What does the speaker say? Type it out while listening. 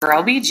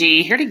Girl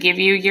BG here to give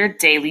you your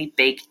daily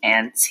bake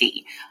and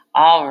tea.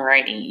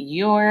 Alrighty,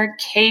 your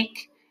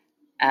cake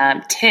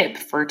tip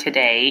for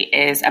today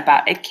is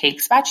about a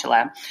cake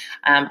spatula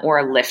or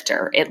a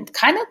lifter. It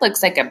kind of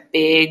looks like a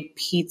big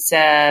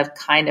pizza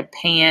kind of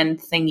pan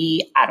thingy.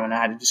 I don't know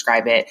how to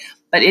describe it,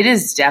 but it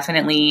is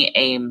definitely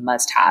a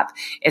must-have.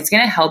 It's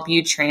going to help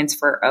you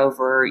transfer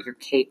over your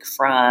cake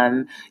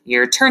from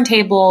your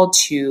turntable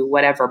to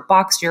whatever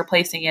box you're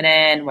placing it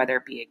in, whether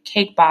it be a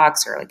cake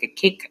box or like a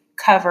cake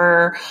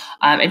cover.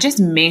 It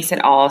just makes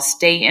it all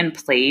stay in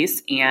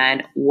place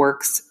and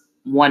works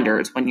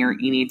wonders when you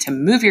need to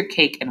move your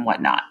cake and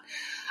whatnot.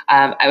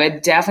 I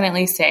would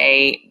definitely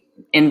say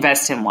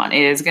invest in one.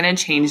 It is going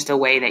to change the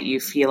way that you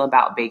feel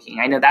about baking.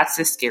 I know that's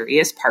the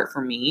scariest part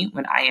for me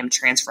when I am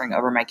transferring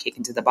over my cake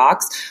into the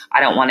box. I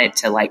don't want it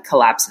to like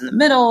collapse in the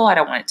middle. I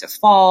don't want it to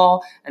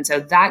fall. And so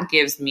that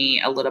gives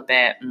me a little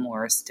bit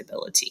more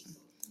stability.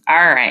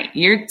 All right,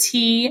 your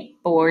tea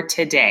for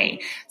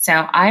today. So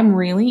I'm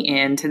really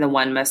into the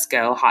One Must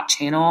Go hot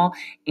channel,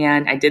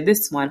 and I did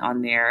this one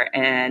on there,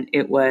 and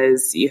it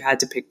was you had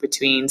to pick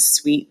between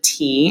sweet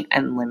tea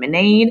and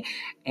lemonade.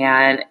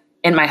 And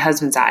in my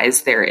husband's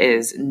eyes, there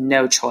is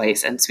no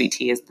choice, and sweet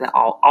tea is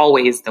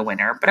always the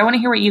winner. But I want to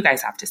hear what you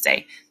guys have to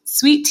say.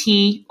 Sweet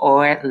tea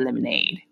or lemonade?